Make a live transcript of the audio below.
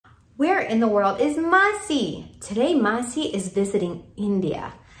Where in the world is Masi? Today, Masi is visiting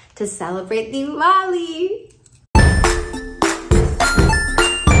India to celebrate Diwali.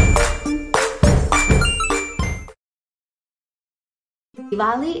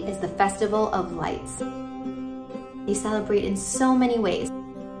 Diwali is the festival of lights. They celebrate in so many ways.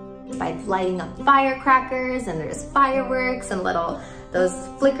 By lighting up firecrackers, and there's fireworks and those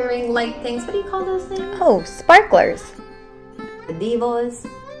flickering light things. What do you call those things? Oh, sparklers. The divos,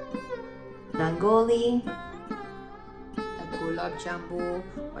 rangoli, the gulab jambu,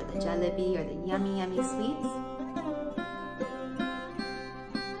 or the jalebi, or the yummy, yummy sweets.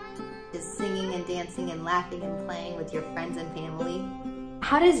 Just singing and dancing and laughing and playing with your friends and family.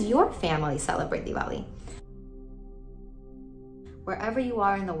 How does your family celebrate Diwali? Wherever you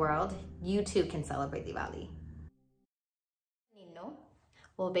are in the world, you too can celebrate Diwali.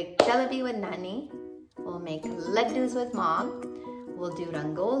 We'll bake jalebi with Nani. We'll make laddus with Mom. We'll do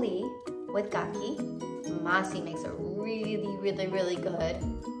rangoli with Kaki. Masi makes a really, really, really good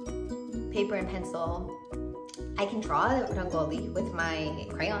paper and pencil. I can draw rangoli with my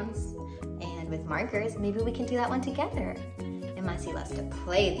crayons and with markers. Maybe we can do that one together. And Masi loves to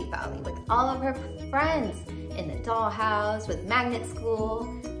play Diwali with all of her friends in the dollhouse, with magnet school,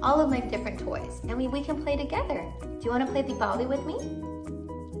 all of my different toys. And we can play together. Do you want to play Diwali with me?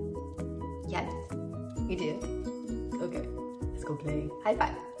 Yes, you do? Okay, let's go play. High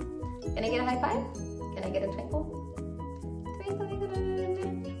five. Can I get a high five? Can I get a twinkle? Twinkle, twinkle,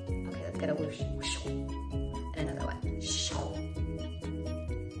 twinkle. Okay, let's get a whoosh, whoosh. And another one. Shoo.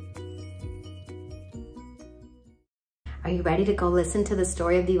 Are you ready to go listen to the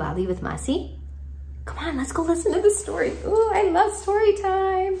story of Diwali with Masi? Come on, let's go listen to the story. Ooh, I love story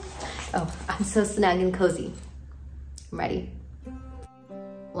time. Oh, I'm so snug and cozy. I'm ready.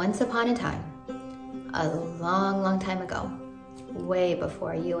 Once upon a time, a long, long time ago, way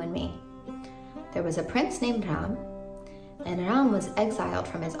before you and me, there was a prince named Ram, and Ram was exiled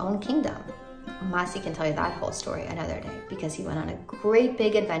from his own kingdom. Masi can tell you that whole story another day because he went on a great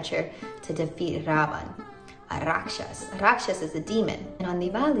big adventure to defeat Ravan, a Rakshas. A Rakshas is a demon. And on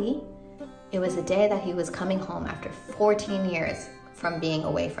Diwali, it was the day that he was coming home after 14 years from being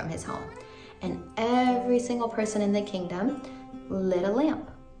away from his home. And every single person in the kingdom lit a lamp.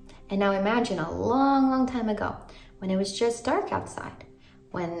 And now imagine a long, long time ago when it was just dark outside.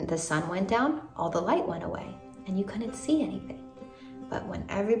 When the sun went down, all the light went away and you couldn't see anything. But when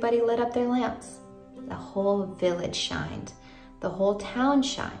everybody lit up their lamps, the whole village shined, the whole town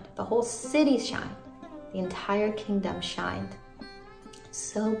shined, the whole city shined, the entire kingdom shined.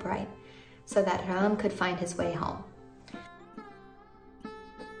 So bright, so that Ram could find his way home.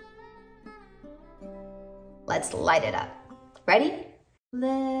 Let's light it up. Ready?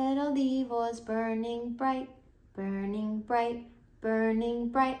 Little divos burning bright, burning bright, burning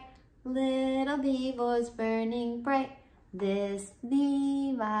bright. Little divos burning bright this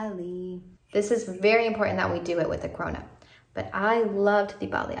Diwali. This is very important that we do it with a grown-up. But I loved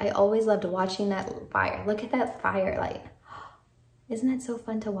Diwali. I always loved watching that fire. Look at that firelight. Isn't that so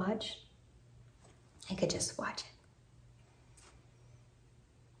fun to watch? I could just watch it.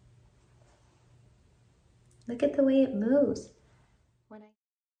 Look at the way it moves.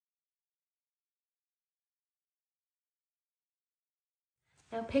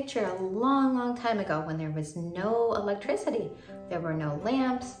 Now picture a long, long time ago when there was no electricity. There were no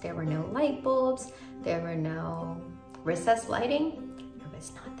lamps, there were no light bulbs, there were no recessed lighting. There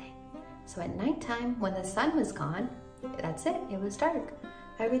was nothing. So at nighttime, when the sun was gone, that's it, it was dark.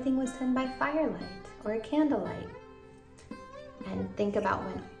 Everything was done by firelight or a candlelight. And think about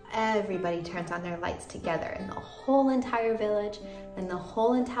when everybody turns on their lights together in the whole entire village, in the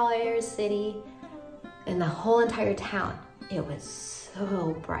whole entire city, in the whole entire town. It was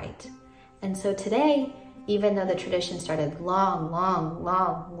so bright. And so today, even though the tradition started long, long,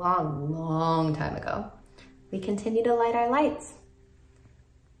 long, long, long time ago, we continue to light our lights.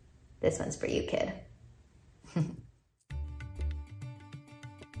 This one's for you, kid.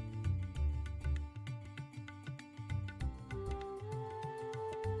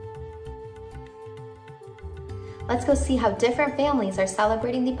 Let's go see how different families are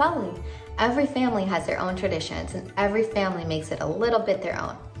celebrating Diwali. Every family has their own traditions and every family makes it a little bit their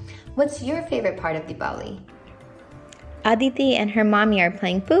own. What's your favorite part of Diwali? Aditi and her mommy are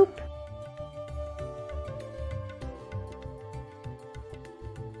playing poop.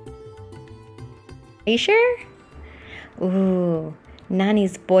 Are you sure? Ooh,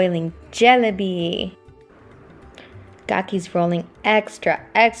 Nani's boiling jalebi. Kaki's rolling extra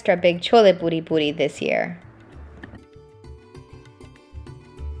big chole puri this year.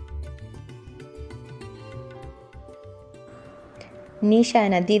 Nisha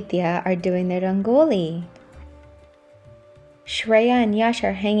and Aditya are doing their rangoli. Shreya and Yash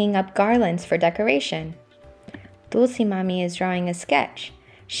are hanging up garlands for decoration. Tulsi Mami is drawing a sketch.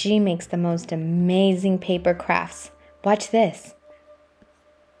 She makes the most amazing paper crafts. Watch this.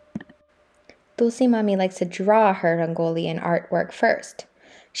 Tulsi Mami likes to draw her rangoli and artwork first.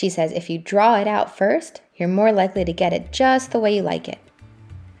 She says if you draw it out first, you're more likely to get it just the way you like it.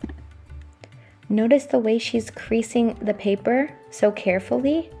 Notice the way she's creasing the paper so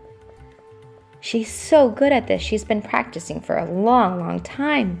carefully? She's so good at this. She's been practicing for a long, long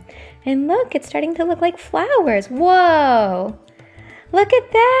time. And look, it's starting to look like flowers. Whoa! Look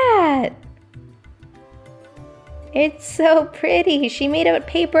at that! It's so pretty. She made a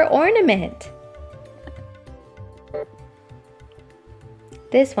paper ornament.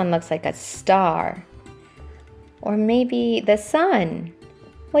 This one looks like a star. Or maybe the sun.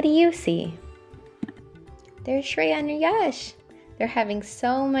 What do you see? There's Shreya and Yash. They're having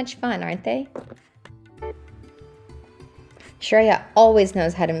so much fun, aren't they? Shreya always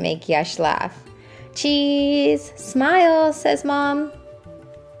knows how to make Yash laugh. Cheese! Smile, says Mom.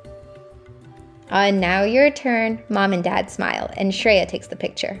 And now your turn. Mom and Dad smile, and Shreya takes the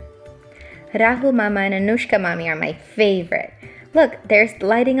picture. Rahul Mama and Anushka Mami are my favorite. Look, they're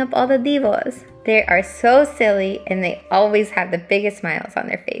lighting up all the divos. They are so silly, and they always have the biggest smiles on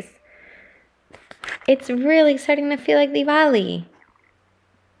their face. It's really starting to feel like Diwali.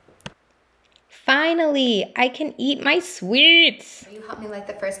 Finally, I can eat my sweets. Will you help me light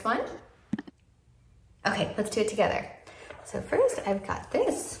the first one? Okay, let's do it together. So first, I've got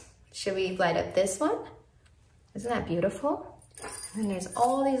this. Should we light up this one? Isn't that beautiful? And then there's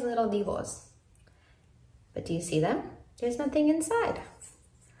all these little divos. But do you see them? There's nothing inside.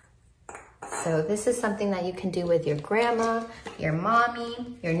 So this is something that you can do with your grandma, your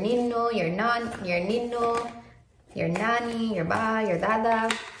mommy, your nino, your nino, your nani, your ba, your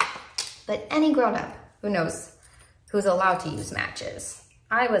dada, but any grown up who knows who's allowed to use matches.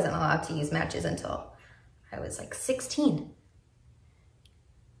 I wasn't allowed to use matches until I was like 16.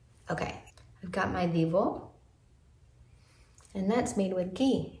 Okay, I've got my divo, and that's made with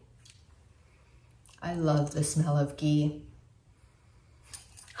ghee. I love the smell of ghee.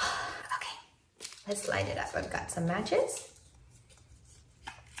 Let's light it up. I've got some matches.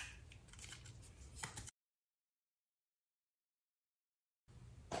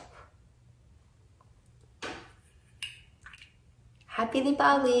 Happy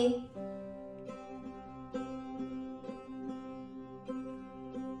Diwali!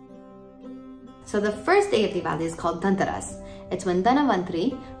 So the first day of Diwali is called Dhanteras. It's when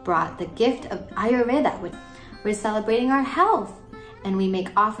Dhanavantri brought the gift of Ayurveda. We're celebrating our health, and we make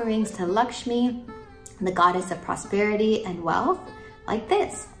offerings to Lakshmi, the goddess of prosperity and wealth, like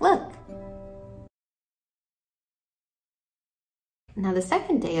this. Look. Now the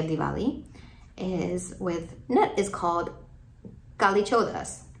second day of Diwali is called Kali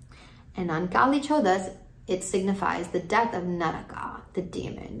Chodas. And on Kali Chodas, it signifies the death of Naraka, the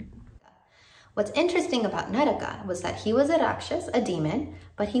demon. What's interesting about Naraka was that he was a Rakshas, a demon,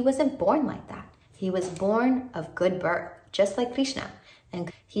 but he wasn't born like that. He was born of good birth, just like Krishna.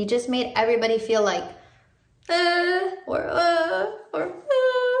 And he just made everybody feel like,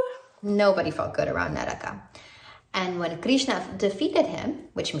 Nobody felt good around Naraka. And when Krishna defeated him,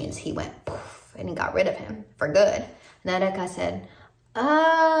 which means he went poof and he got rid of him for good, Naraka said,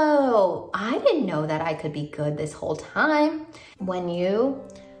 oh, I didn't know that I could be good this whole time. When you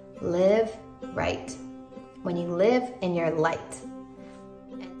live right, when you live in your light.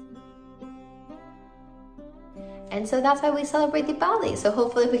 And so that's why we celebrate Diwali. So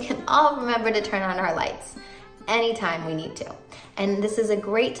hopefully we can all remember to turn on our lights anytime we need to. And this is a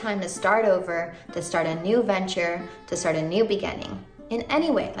great time to start over, to start a new venture, to start a new beginning. In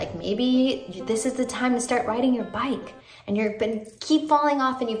any way, like maybe this is the time to start riding your bike and keep falling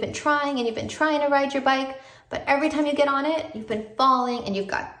off, and you've been trying to ride your bike, but every time you get on it, you've been falling and you've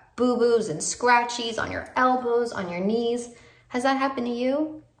got boo-boos and scratchies on your elbows, on your knees. Has that happened to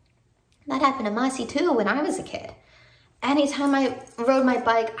you? That happened to Masi too when I was a kid. Anytime I rode my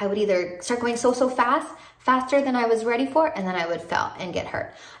bike, I would either start going so fast, faster than I was ready for, and then I would fall and get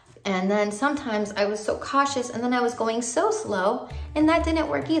hurt. And then sometimes I was so cautious, and then I was going so slow, and that didn't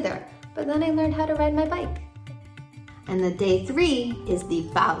work either. But then I learned how to ride my bike. And the day 3 is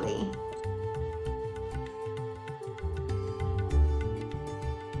Diwali.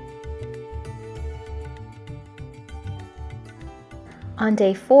 On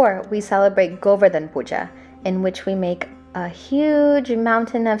day 4, we celebrate Govardhan Puja, in which we make a huge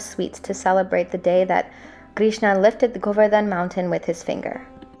mountain of sweets to celebrate the day that Krishna lifted the Govardhan mountain with his finger.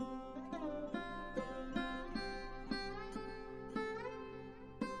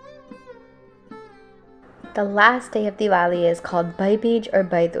 The last day of Diwali is called Bhai Beej or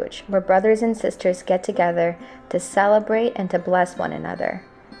Bhai Dooj, where brothers and sisters get together to celebrate and to bless one another.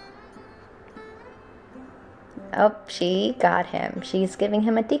 Oh, she got him. She's giving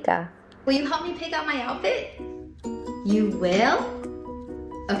him a tika. Will you help me pick out my outfit? You will?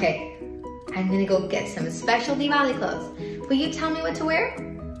 Okay, I'm gonna go get some special Diwali clothes. Will you tell me what to wear?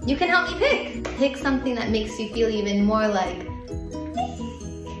 You can help me pick. Pick something that makes you feel even more like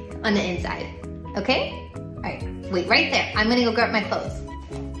on the inside, okay? All right, wait right there. I'm gonna go grab my clothes.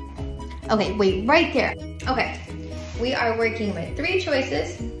 Okay, wait right there. Okay, we are working with 3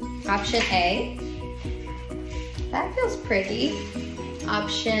 choices. Option A, that feels pretty.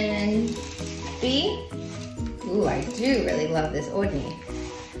 Option B, ooh, I do really love this odni.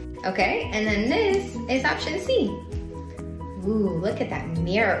 Okay, and then this is option C. Ooh, look at that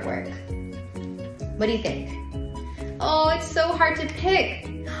mirror work. What do you think? Oh, it's so hard to pick.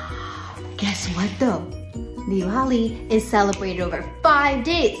 Guess what though? Diwali is celebrated over 5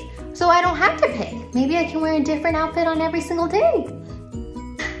 days, so I don't have to pick. Maybe I can wear a different outfit on every single day.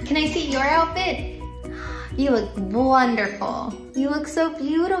 Can I see your outfit? You look wonderful. You look so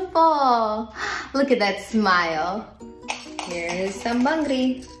beautiful. Look at that smile. Here's some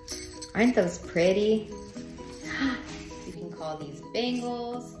bangri. Aren't those pretty? You can call these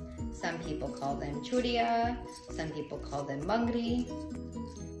bangles. Some people call them churia. Some people call them bangri.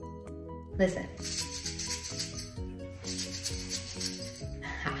 Listen.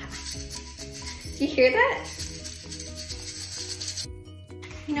 Do you hear that?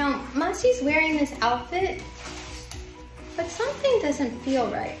 You know, Masi's wearing this outfit, but something doesn't feel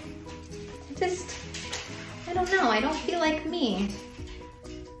right. I don't know, I don't feel like me.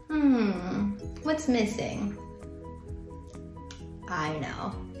 What's missing? I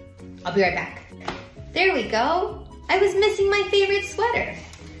know. I'll be right back. There we go. I was missing my favorite sweater.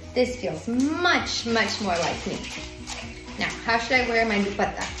 This feels much, much more like me. Now, how should I wear my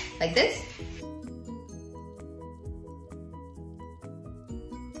dupatta? Like this?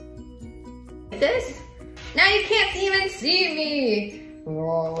 This? Now you can't even see me.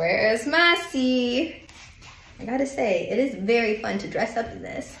 Oh, where's Masi? I gotta say, it is very fun to dress up in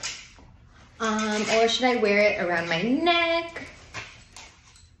this. Or should I wear it around my neck?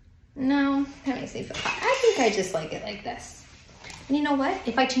 No, that makes me feel hot. I think I just like it like this. And you know what?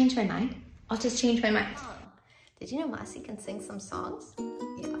 If I change my mind, I'll just change my mind. Did you know Masi can sing some songs?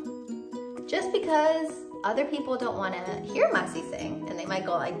 Yeah. Just because other people don't want to hear Masi sing, and they might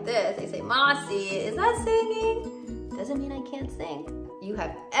go like this. They say, Masi, is that singing? Doesn't mean I can't sing. You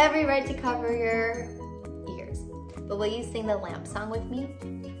have every right to cover your ears. But will you sing the lamp song with me?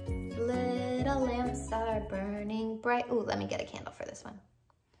 Little lamps are burning bright. Ooh, let me get a candle for this one.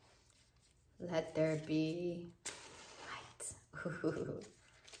 Let there be lights. Ooh.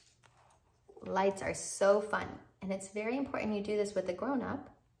 Lights are so fun. And it's very important you do this with a grown-up,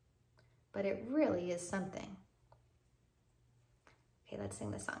 but it really is something. Okay, let's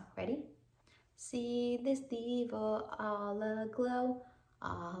sing this song. Ready? See this divo all aglow,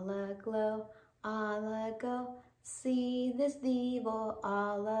 all aglow, all aglow. See this divo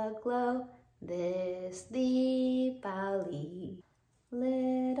all aglow, this Diwali.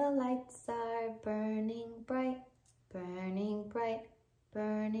 Little lights are burning bright, burning bright,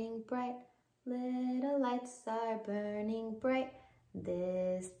 burning bright. Little lights are burning bright,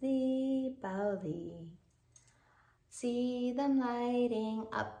 this Diwali. See them lighting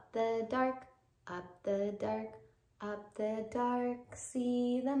up the dark, up the dark, up the dark.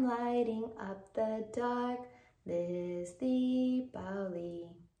 See them lighting up the dark, this Diwali.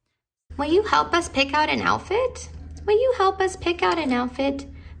 Will you help us pick out an outfit? Will you help us pick out an outfit?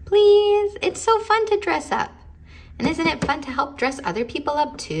 Please, it's so fun to dress up. And isn't it fun to help dress other people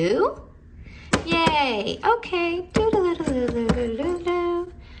up too? Yay, okay.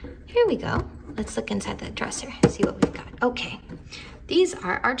 Here we go. Let's look inside the dresser, see what we've got. Okay, these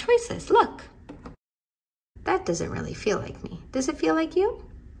are our choices, look. That doesn't really feel like me. Does it feel like you?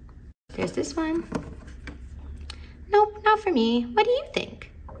 There's this one. Nope, not for me. What do you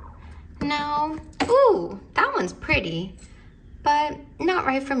think? No. Ooh, that one's pretty, but not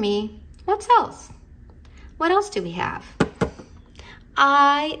right for me. What else? What else do we have?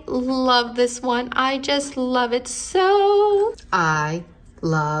 I love this one. I just love it so. I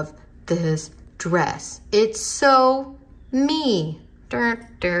love this dress. It's so me.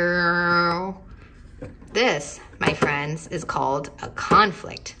 This, my friends, is called a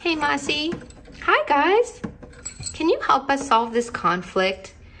conflict. Hey, Masi. Hi, guys. Can you help us solve this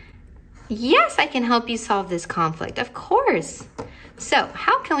conflict? Yes, I can help you solve this conflict, of course. So,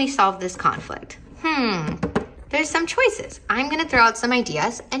 how can we solve this conflict? there's some choices. I'm gonna throw out some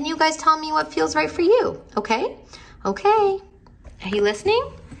ideas and you guys tell me what feels right for you, okay? Okay, are you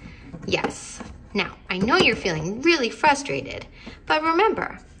listening? Yes. Now, I know you're feeling really frustrated, but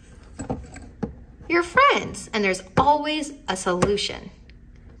remember, you're friends and there's always a solution.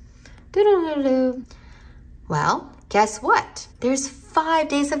 Doo-doo-doo-doo. Well, guess what? There's 5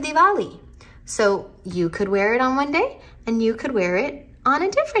 days of Diwali. So you could wear it on one day and you could wear it on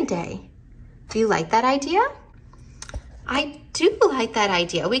a different day. Do you like that idea? I do like that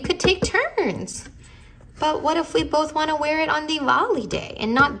idea. We could take turns. But what if we both want to wear it on Diwali day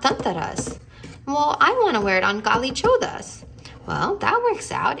and not Dhanteras? Well, I want to wear it on Kali Chaudas. Well, that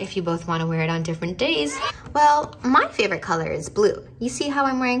works out if you both want to wear it on different days. Well, my favorite color is blue. You see how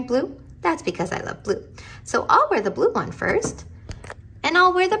I'm wearing blue? That's because I love blue. So I'll wear the blue one first. And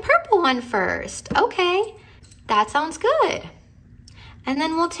I'll wear the purple one first. Okay, that sounds good. And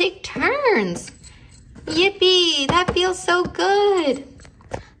then we'll take turns. Yippee, that feels so good.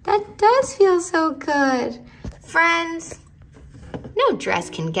 That does feel so good. Friends, no dress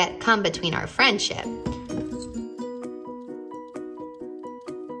can come between our friendship.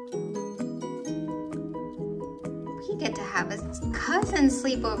 We get to have a cousin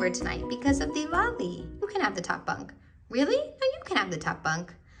sleepover tonight because of Diwali. You can have the top bunk. Really? No, you can have the top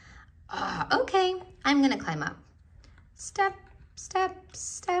bunk. Okay, I'm gonna climb up. Step, step,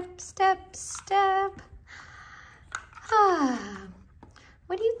 step, step, step.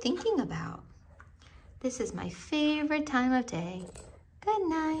 What are you thinking about? This is my favorite time of day. Good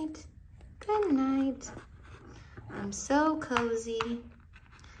night. Good night. I'm so cozy.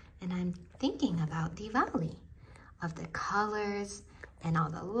 And I'm thinking about Diwali, of the colors and all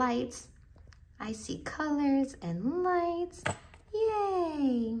the lights. I see colors and lights.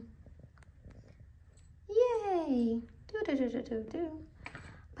 Yay. Yay. Do-do-do-do-do-do.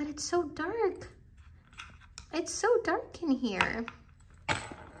 But it's so dark. It's so dark in here.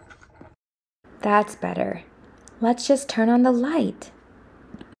 That's better. Let's just turn on the light.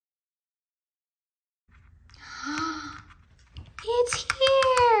 It's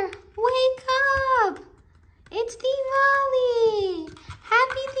here! Wake up! It's Diwali!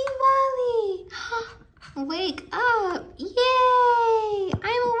 Happy Diwali! Wake up! Yay!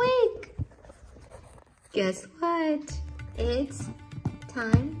 I'm awake! Guess what? It's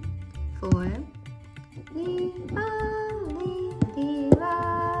time for Diwali,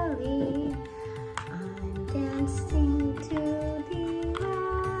 Diwali. I'm dancing to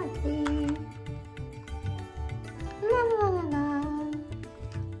Diwali. La la la la.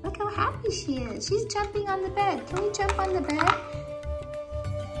 Look how happy she is. She's jumping on the bed. Can we jump on the bed?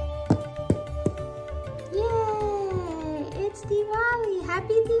 Yay! It's Diwali.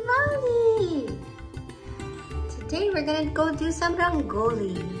 Happy Diwali! Today we're gonna go do some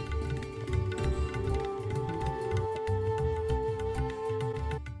rangoli.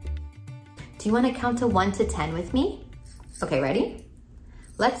 Do you want to count to 1 to 10 with me? Okay, ready?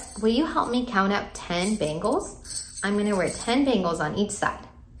 Will you help me count out 10 bangles? I'm gonna wear 10 bangles on each side.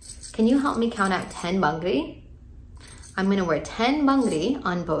 Can you help me count out 10 bangri? I'm gonna wear 10 bangri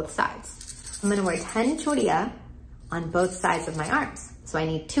on both sides. I'm gonna wear 10 churiya on both sides of my arms. So I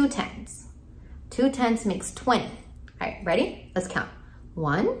need 2 10s. 2 10s makes 20. All right, ready? Let's count.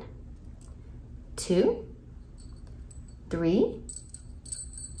 1, 2, 3,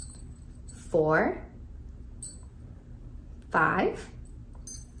 4, 5,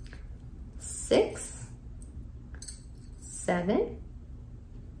 6, 7,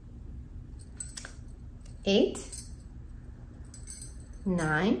 8,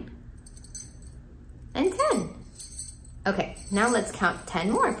 9, and 10. Okay, now let's count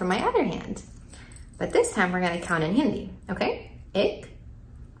 10 more from my other hand. But this time we're gonna count in Hindi, okay? 1, 2,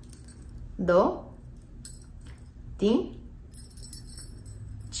 3, 4, 5, 6, 7,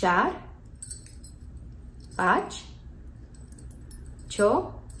 8,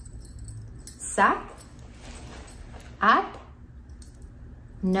 9, 10.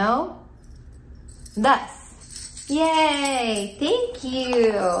 Yay! Thank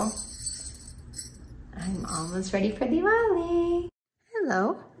you! I'm almost ready for Diwali.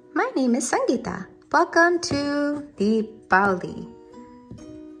 Hello, my name is Sangeeta. Welcome to Diwali.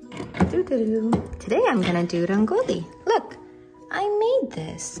 Today I'm gonna do rangoli. Look, I made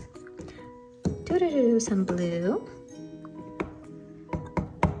this. Some blue.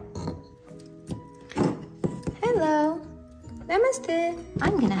 Hello. Namaste.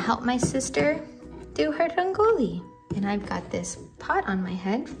 I'm gonna help my sister do her rangoli. And I've got this pot on my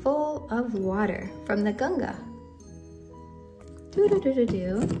head full of water from the Ganga.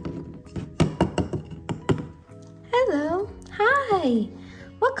 Hello. Hi.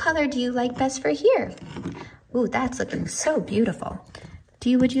 What color do you like best for here? Ooh, that's looking so beautiful.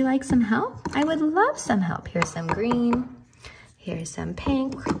 Would you like some help? I would love some help. Here's some green. Here's some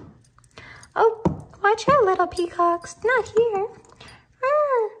pink. Oh, watch out, little peacocks. Not here.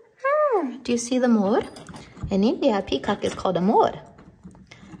 Do you see the moor? In India, a peacock is called a moor.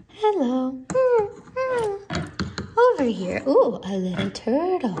 Hello. Over here. Ooh, a little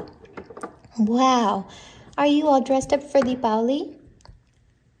turtle. Wow. Are you all dressed up for Diwali?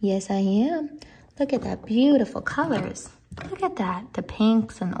 Yes, I am. Look at that beautiful colors. Look at that, the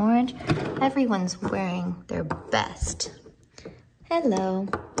pinks and orange. Everyone's wearing their best. Hello.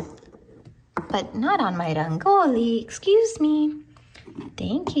 But not on my rangoli, excuse me.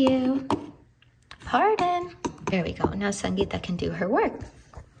 Thank you. Pardon. There we go, now Sangeeta can do her work.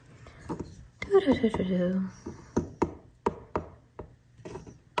 Doo-doo-doo-doo-doo.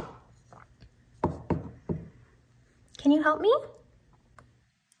 Can you help me?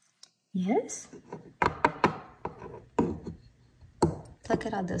 Yes? Look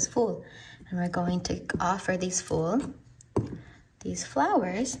at all those fool. And we're going to offer these flowers.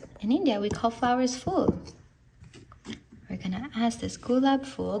 In India, we call flowers fool. We're gonna ask this gulab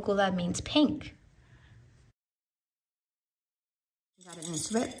fool. Gulab means pink. We got an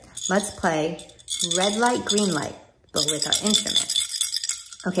instrument. Let's play red light, green light, but with our instrument.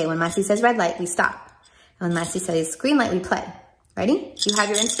 Okay, when Masi says red light, we stop. And when Masi says green light, we play. Ready? Do you have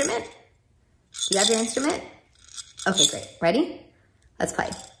your instrument? Do you have your instrument? Okay, great. Ready? Let's play.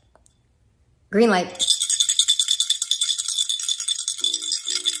 Green light.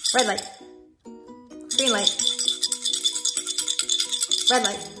 Red light. Green light. Red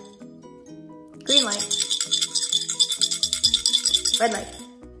light. Green light. Red light.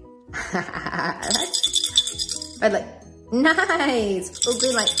 Red light. Nice. Oh,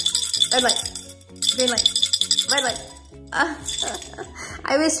 green light. Red light. Green light. Red light.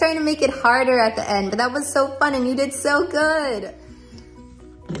 I was trying to make it harder at the end, but that was so fun and you did so good.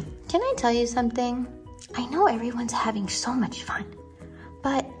 Can I tell you something? I know everyone's having so much fun,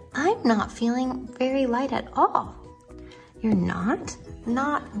 but I'm not feeling very light at all. You're not?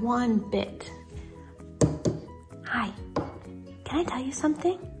 Not one bit. Hi, can I tell you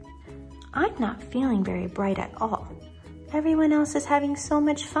something? I'm not feeling very bright at all. Everyone else is having so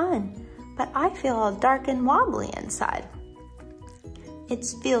much fun, but I feel all dark and wobbly inside. It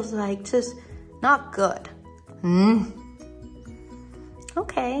feels like just not good.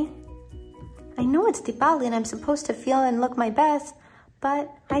 Okay. I know it's Diwali and I'm supposed to feel and look my best,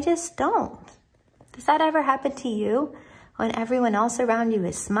 but I just don't. Does that ever happen to you? When everyone else around you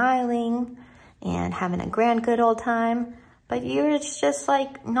is smiling and having a grand good old time, but you're just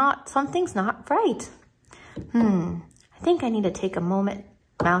like something's not right. I think I need to take a Moment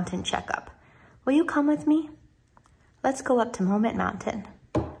Mountain checkup. Will you come with me? Let's go up to Moment Mountain.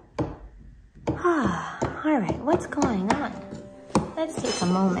 All right, what's going on? Let's take a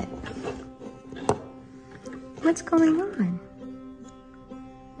moment. What's going on?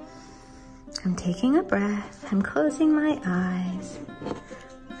 I'm taking a breath. I'm closing my eyes.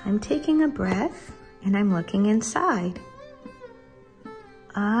 I'm taking a breath and I'm looking inside.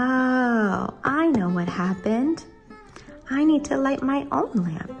 Oh, I know what happened. I need to light my own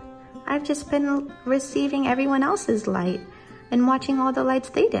lamp. I've just been receiving everyone else's light and watching all the lights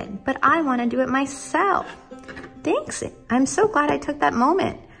they did, but I want to do it myself. Thanks. I'm so glad I took that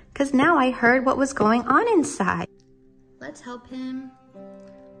moment because now I heard what was going on inside. Let's help him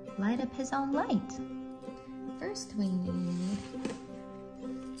light up his own light. First we need,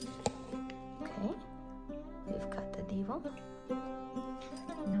 okay, we've got the devil.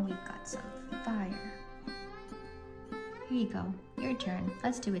 Now we've got some fire. Here you go, your turn.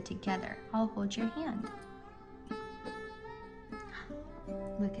 Let's do it together. I'll hold your hand.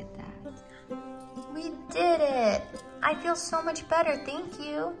 Look at that. We did it. I feel so much better, thank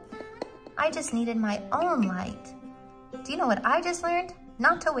you. I just needed my own light. Do you know what I just learned?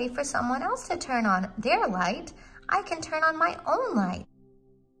 Not to wait for someone else to turn on their light. I can turn on my own light.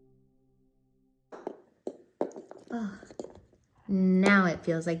 Oh, now it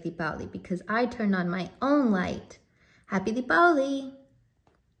feels like Diwali because I turned on my own light. Happy Diwali!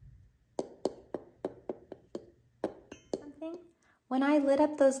 When I lit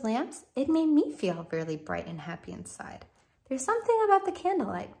up those lamps, it made me feel really bright and happy inside. There's something about the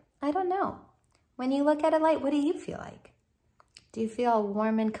candlelight. I don't know. When you look at a light, what do you feel like? Do you feel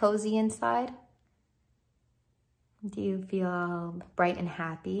warm and cozy inside? Do you feel bright and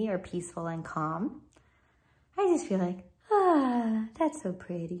happy or peaceful and calm? I just feel like, that's so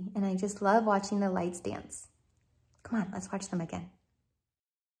pretty. And I just love watching the lights dance. Come on, let's watch them again.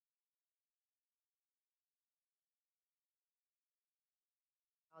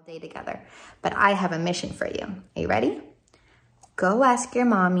 all day together. But I have a mission for you. Are you ready? Go ask your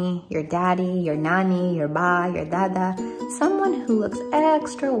mommy, your daddy, your nani, your ba, your dada, someone who looks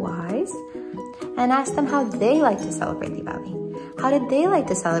extra wise, and ask them how they like to celebrate Diwali. How did they like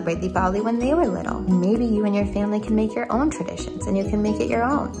to celebrate Diwali when they were little? Maybe you and your family can make your own traditions and you can make it your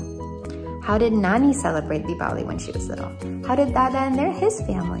own. How did Nani celebrate Diwali when she was little? How did Dada and his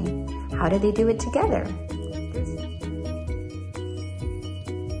family? How did they do it together?